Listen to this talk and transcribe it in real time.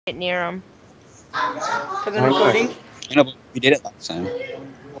Get near him. Because I'm recording. I know, but we did it last time.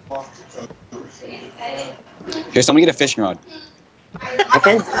 Here, somebody get a fishing rod. I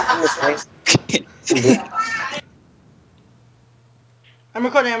can't see this way. I'm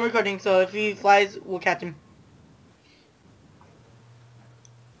recording, so if he flies, we'll catch him.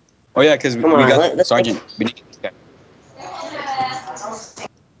 Oh yeah, because we Come on, got let's Sergeant. We need this guy.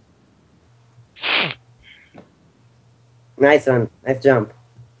 Nice one. Nice jump.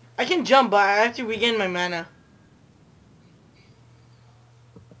 I can jump, but I have to regain my mana.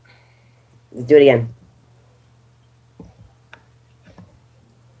 Let's do it again.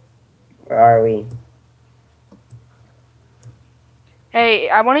 Where are we? Hey,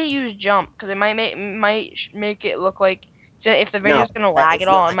 I want to use jump because it might make it look like if the video's No, gonna lag it's at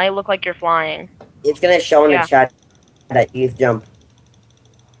all, not. it might look like you're flying. It's gonna show in Yeah. the chat that you use jump.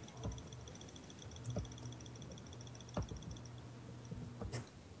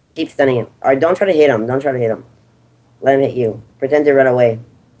 Keep stunning him. Alright, don't try to hit him. Don't try to hit him. Let him hit you. Pretend to run away.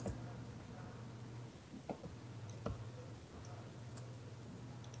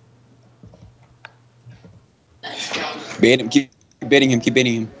 Bait him. Keep baiting him. Keep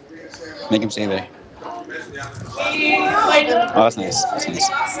baiting him. Make him stay there. Oh, that's nice. That's nice.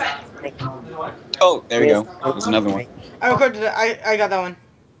 Oh, there we go. There's another one. I recorded it. I got that one.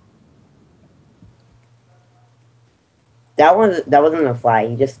 That wasn't a fly.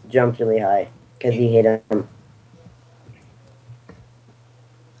 He just jumped really high because he hit him.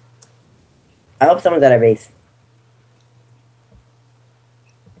 I hope someone's at our base.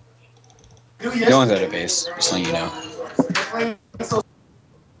 No one's at a base. Just letting you know.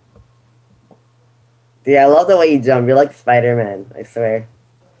 Dude, I love the way you jump. You're like Spider-Man. I swear.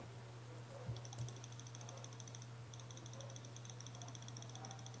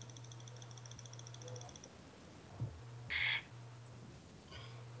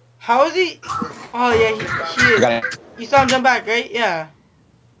 How is he? Oh yeah, he I is. got it. You saw him jump back, right? Yeah.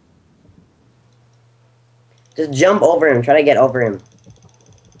 Just jump over him. Try to get over him.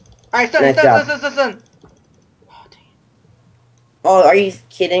 Alright, stun. Oh, dang it. Oh, are you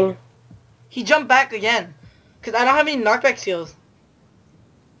kidding? He jumped back again. Cause I don't have any knockback skills.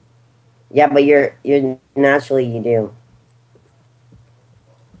 Yeah, but you're naturally you do.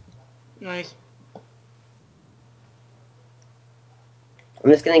 Nice. I'm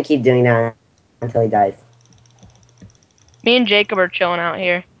just gonna keep doing that until he dies. Me and Jacob are chilling out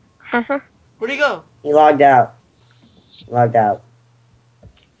here. Where'd he go? He logged out. Logged out.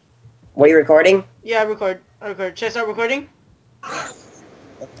 Were you recording? Yeah, I record. Should I start recording?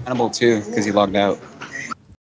 Hannibal too, because he logged out.